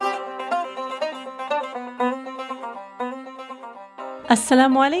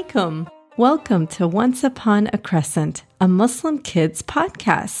Assalamu alaikum. Welcome to Once Upon a Crescent, a Muslim kids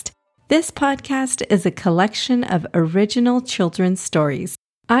podcast. This podcast is a collection of original children's stories.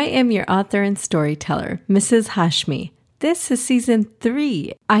 I am your author and storyteller, Mrs. Hashmi. This is season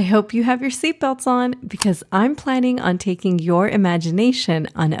 3. I hope you have your seatbelts on because I'm planning on taking your imagination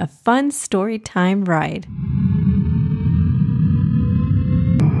on a fun story time ride.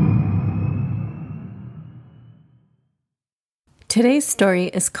 Today's story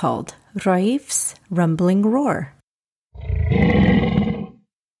is called Raif's Rumbling Roar.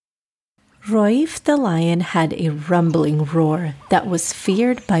 Raif the lion had a rumbling roar that was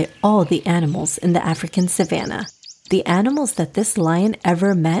feared by all the animals in the African savanna. The animals that this lion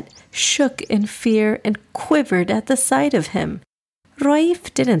ever met shook in fear and quivered at the sight of him.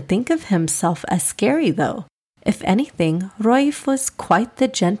 Raif didn't think of himself as scary, though. If anything, Raif was quite the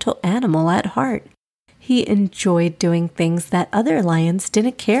gentle animal at heart. He enjoyed doing things that other lions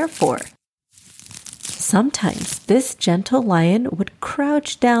didn't care for. Sometimes this gentle lion would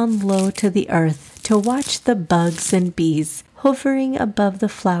crouch down low to the earth to watch the bugs and bees hovering above the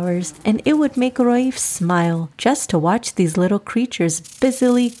flowers, and it would make Raif smile just to watch these little creatures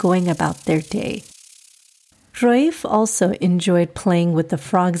busily going about their day. Raif also enjoyed playing with the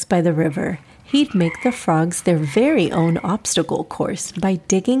frogs by the river. He'd make the frogs their very own obstacle course by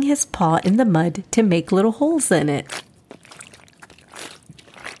digging his paw in the mud to make little holes in it.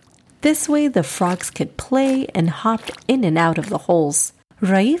 This way the frogs could play and hop in and out of the holes.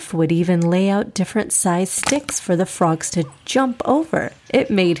 Raif would even lay out different sized sticks for the frogs to jump over. It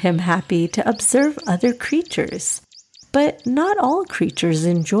made him happy to observe other creatures. But not all creatures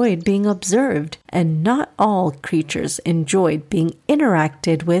enjoyed being observed, and not all creatures enjoyed being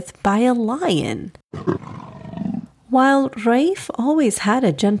interacted with by a lion. While Raif always had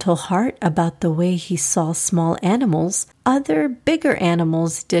a gentle heart about the way he saw small animals, other bigger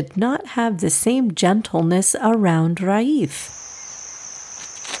animals did not have the same gentleness around Raif.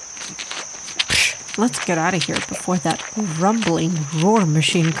 Let's get out of here before that rumbling roar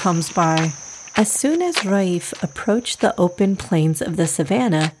machine comes by. As soon as Raif approached the open plains of the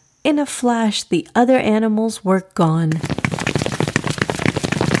savannah, in a flash the other animals were gone.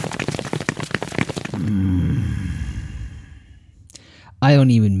 I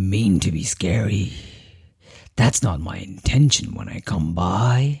don't even mean to be scary. That's not my intention when I come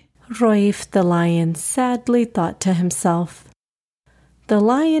by. Raif the lion sadly thought to himself. The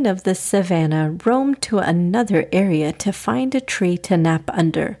lion of the savannah roamed to another area to find a tree to nap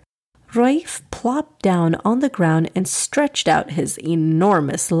under. Raif plopped down on the ground and stretched out his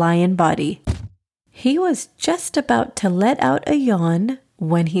enormous lion body. He was just about to let out a yawn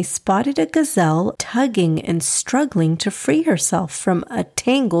when he spotted a gazelle tugging and struggling to free herself from a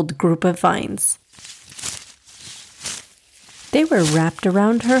tangled group of vines. They were wrapped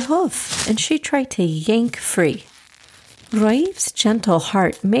around her hoof, and she tried to yank free. Raif's gentle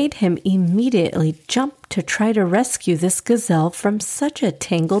heart made him immediately jump to try to rescue this gazelle from such a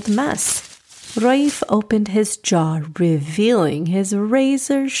tangled mess. Raif opened his jaw, revealing his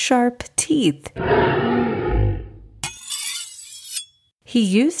razor-sharp teeth. He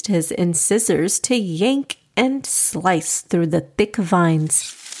used his incisors to yank and slice through the thick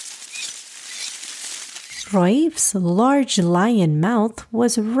vines. Raif's large lion mouth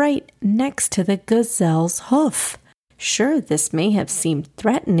was right next to the gazelle's hoof. Sure, this may have seemed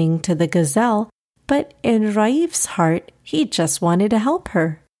threatening to the gazelle, but in Raif's heart, he just wanted to help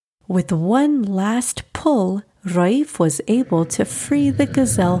her. With one last pull, Raif was able to free the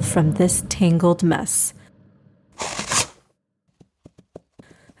gazelle from this tangled mess.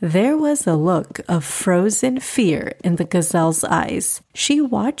 There was a look of frozen fear in the gazelle's eyes. She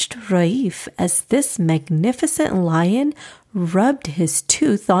watched Raif as this magnificent lion rubbed his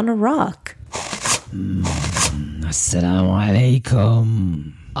tooth on a rock. Assalamu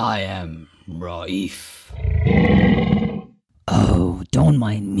alaikum. I am Raif. Oh, don't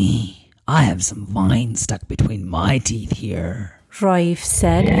mind me. I have some vines stuck between my teeth here, Raif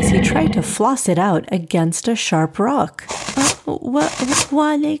said as he tried to floss it out against a sharp rock. Wa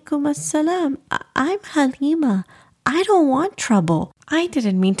alaikum assalam. I'm Halima. I don't want trouble. I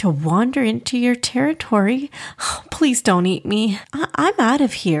didn't mean to wander into your territory. Please don't eat me. I'm out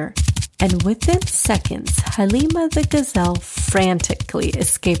of here. And within seconds, Halima the gazelle frantically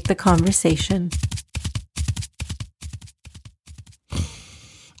escaped the conversation.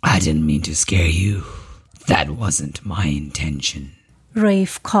 I didn't mean to scare you. That wasn't my intention.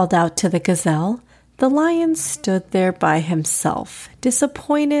 Raif called out to the gazelle. The lion stood there by himself,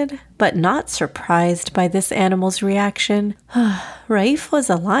 disappointed but not surprised by this animal's reaction. Raif was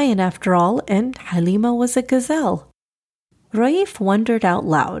a lion after all, and Halima was a gazelle. Raif wondered out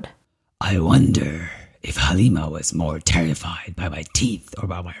loud. I wonder if Halima was more terrified by my teeth or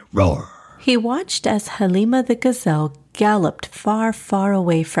by my roar. He watched as Halima the gazelle galloped far, far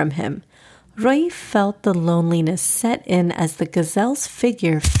away from him. Raif felt the loneliness set in as the gazelle's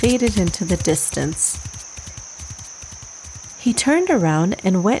figure faded into the distance. He turned around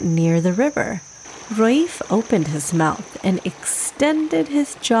and went near the river. Raif opened his mouth and extended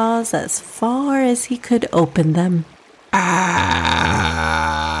his jaws as far as he could open them.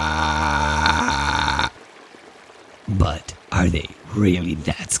 But are they really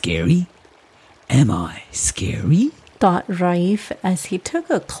that scary? Am I scary? Thought Raif as he took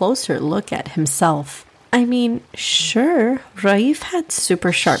a closer look at himself. I mean, sure, Raif had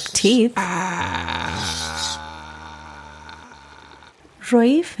super sharp teeth.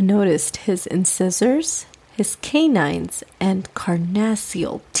 Raif noticed his incisors, his canines, and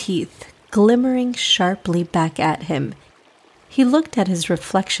carnassial teeth glimmering sharply back at him. He looked at his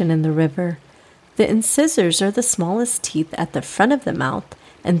reflection in the river. The incisors are the smallest teeth at the front of the mouth,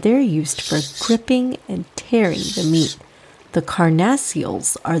 and they're used for gripping and tearing the meat. The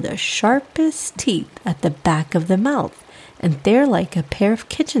carnassials are the sharpest teeth at the back of the mouth, and they're like a pair of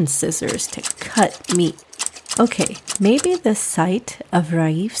kitchen scissors to cut meat. Okay, maybe the sight of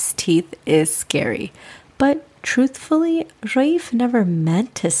Raif's teeth is scary, but truthfully, Raif never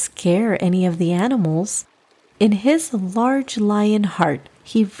meant to scare any of the animals. In his large lion heart,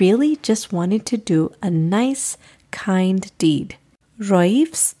 he really just wanted to do a nice, kind deed.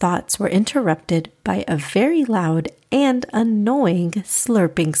 Raif's thoughts were interrupted by a very loud and annoying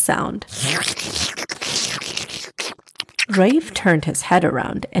slurping sound. Raif turned his head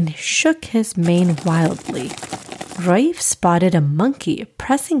around and shook his mane wildly. Raif spotted a monkey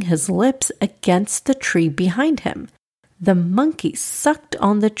pressing his lips against the tree behind him. The monkey sucked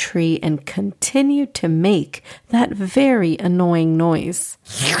on the tree and continued to make that very annoying noise.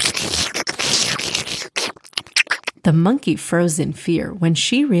 The monkey froze in fear when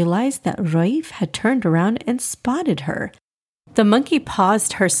she realized that Raif had turned around and spotted her. The monkey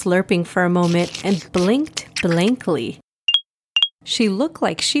paused her slurping for a moment and blinked blankly. She looked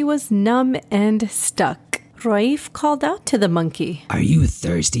like she was numb and stuck. Raif called out to the monkey. Are you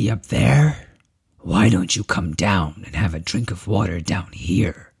thirsty up there? Why don't you come down and have a drink of water down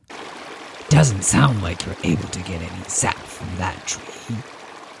here? Doesn't sound like you're able to get any sap from that tree.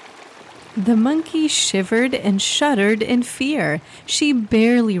 The monkey shivered and shuddered in fear. She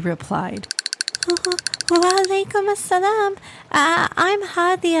barely replied. Walaikum assalam. I'm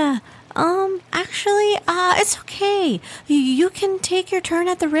Hadia. Actually, it's okay. You can take your turn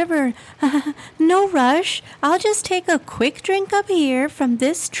at the river. No rush. I'll just take a quick drink up here from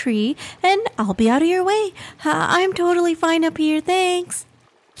this tree, and I'll be out of your way. I'm totally fine up here, thanks.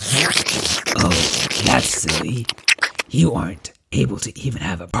 Oh, that's silly. You aren't able to even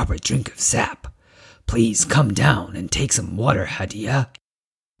have a proper drink of sap. Please come down and take some water, Hadia.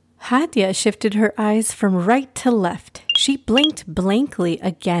 Hadia shifted her eyes from right to left. She blinked blankly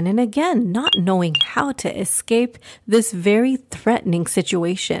again and again, not knowing how to escape this very threatening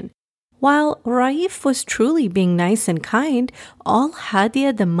situation. While Raif was truly being nice and kind, all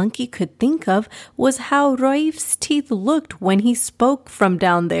Hadia the monkey could think of was how Raif's teeth looked when he spoke from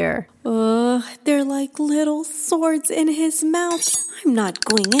down there. They're like little swords in his mouth. I'm not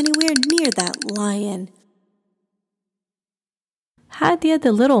going anywhere near that lion. Hadia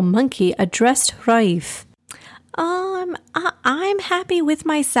the little monkey addressed Raif. I'm happy with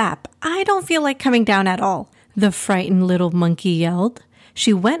my sap. I don't feel like coming down at all, the frightened little monkey yelled.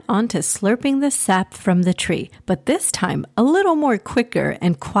 She went on to slurping the sap from the tree, but this time a little more quicker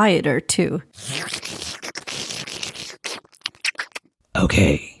and quieter too.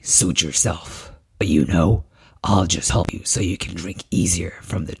 Okay, suit yourself. But I'll just help you so you can drink easier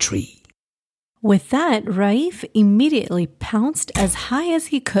from the tree. With that, Raif immediately pounced as high as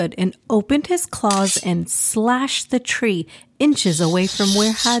he could and opened his claws and slashed the tree inches away from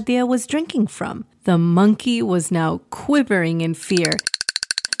where Hadia was drinking from. The monkey was now quivering in fear.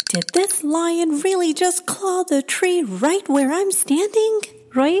 Did this lion really just claw the tree right where I'm standing?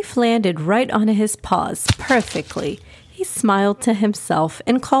 Raif landed right on his paws perfectly. He smiled to himself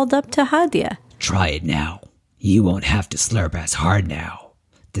and called up to Hadia. Try it now. You won't have to slurp as hard now.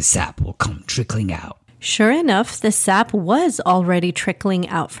 The sap will come trickling out. Sure enough, the sap was already trickling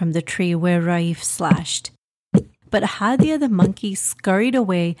out from the tree where Raif slashed. But Hadia the monkey scurried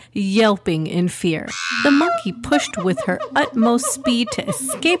away, yelping in fear. The monkey pushed with her utmost speed to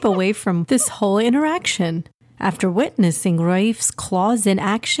escape away from this whole interaction. After witnessing Raif's claws in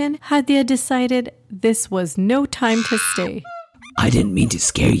action, Hadia decided this was no time to stay. I didn't mean to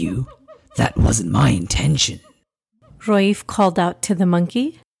scare you. That wasn't my intention. Raif called out to the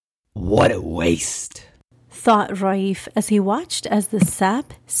monkey. What a waste, thought Raif as he watched as the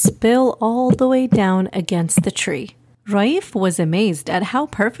sap spill all the way down against the tree. Raif was amazed at how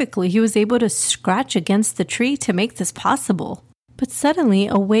perfectly he was able to scratch against the tree to make this possible. But suddenly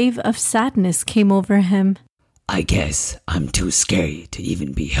a wave of sadness came over him. I guess I'm too scary to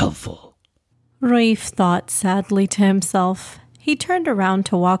even be helpful, Raif thought sadly to himself. He turned around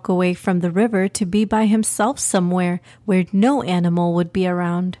to walk away from the river to be by himself somewhere where no animal would be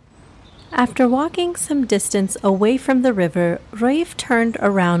around. After walking some distance away from the river, Raif turned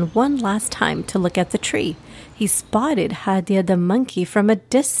around one last time to look at the tree. He spotted Hadia the monkey from a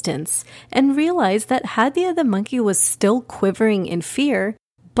distance and realized that Hadia the monkey was still quivering in fear,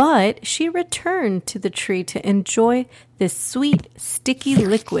 but she returned to the tree to enjoy this sweet, sticky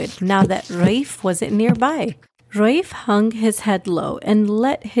liquid now that Raif wasn't nearby. Raif hung his head low and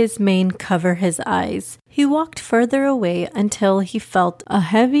let his mane cover his eyes. He walked further away until he felt a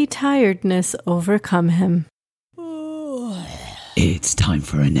heavy tiredness overcome him. It's time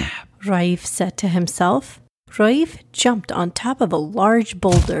for a nap, Raif said to himself. Raif jumped on top of a large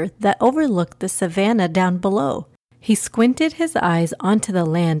boulder that overlooked the savanna down below. He squinted his eyes onto the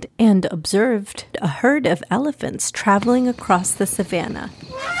land and observed a herd of elephants traveling across the savanna.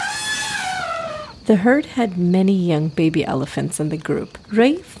 The herd had many young baby elephants in the group.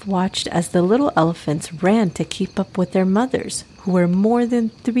 Raif watched as the little elephants ran to keep up with their mothers, who were more than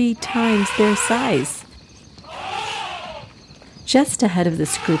 3 times their size. Just ahead of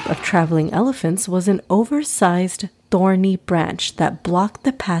this group of traveling elephants was an oversized, thorny branch that blocked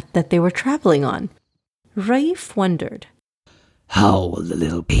the path that they were traveling on. Raif wondered, how will the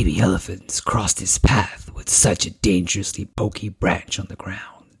little baby elephants cross this path with such a dangerously pokey branch on the ground?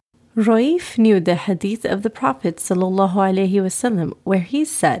 Raif knew the hadith of the Prophet ﷺ, where he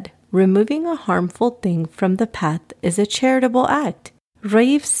said, removing a harmful thing from the path is a charitable act.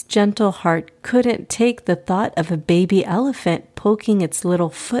 Raif's gentle heart couldn't take the thought of a baby elephant poking its little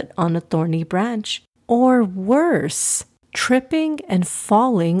foot on a thorny branch, or worse, tripping and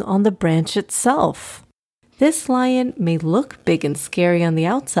falling on the branch itself. This lion may look big and scary on the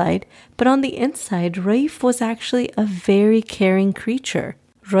outside, but on the inside, Raif was actually a very caring creature.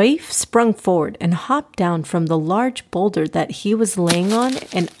 Raif sprung forward and hopped down from the large boulder that he was laying on,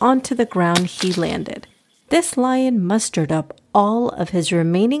 and onto the ground he landed. This lion mustered up all of his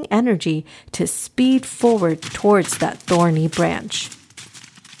remaining energy to speed forward towards that thorny branch.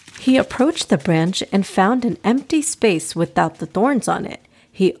 He approached the branch and found an empty space without the thorns on it.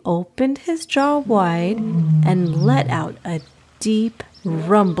 He opened his jaw wide and let out a deep,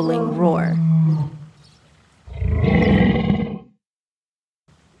 rumbling roar.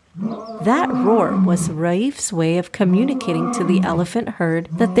 That roar was Raif's way of communicating to the elephant herd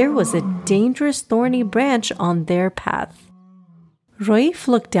that there was a dangerous thorny branch on their path. Raif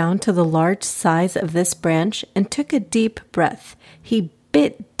looked down to the large size of this branch and took a deep breath. He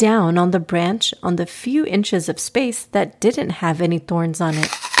bit down on the branch on the few inches of space that didn't have any thorns on it.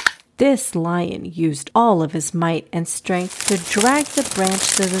 This lion used all of his might and strength to drag the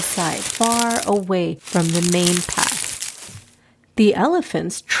branch to the side, far away from the main path. The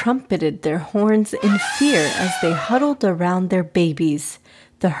elephants trumpeted their horns in fear as they huddled around their babies.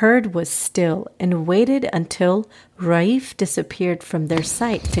 The herd was still and waited until Raif disappeared from their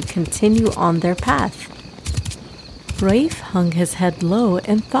sight to continue on their path. Raif hung his head low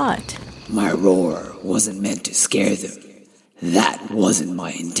and thought, my roar wasn't meant to scare them. That wasn't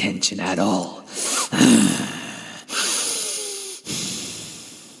my intention at all.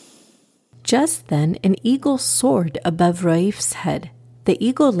 Just then, an eagle soared above Raif's head. The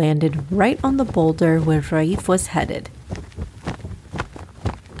eagle landed right on the boulder where Raif was headed.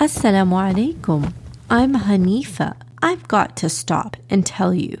 Assalamu alaikum. I'm Hanifa. I've got to stop and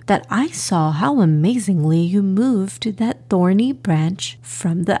tell you that I saw how amazingly you moved that thorny branch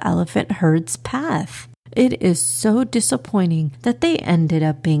from the elephant herd's path. It is so disappointing that they ended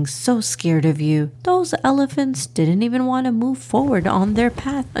up being so scared of you. Those elephants didn't even want to move forward on their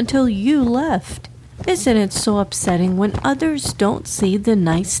path until you left. Isn't it so upsetting when others don't see the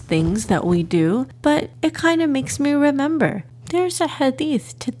nice things that we do? But it kind of makes me remember there's a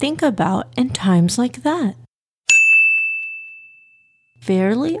hadith to think about in times like that.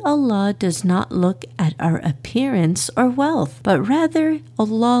 Verily, Allah does not look at our appearance or wealth, but rather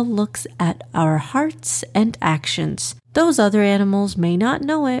Allah looks at our hearts and actions. Those other animals may not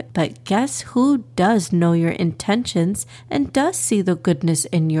know it, but guess who does know your intentions and does see the goodness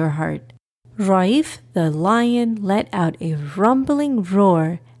in your heart? Raif the lion let out a rumbling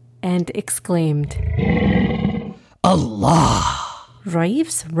roar and exclaimed, Allah!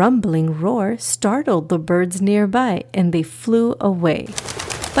 Raif's rumbling roar startled the birds nearby and they flew away.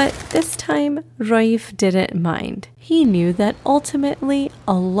 But this time, Raif didn't mind. He knew that ultimately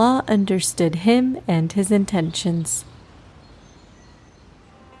Allah understood him and his intentions.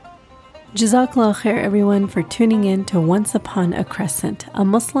 Jazakallah khair everyone for tuning in to Once Upon a Crescent, a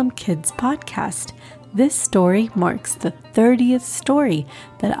Muslim kids podcast. This story marks the 30th story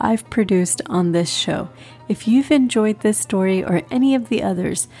that I've produced on this show. If you've enjoyed this story or any of the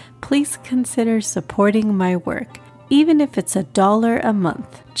others, please consider supporting my work. Even if it's $1 a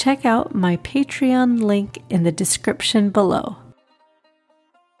month, check out my Patreon link in the description below.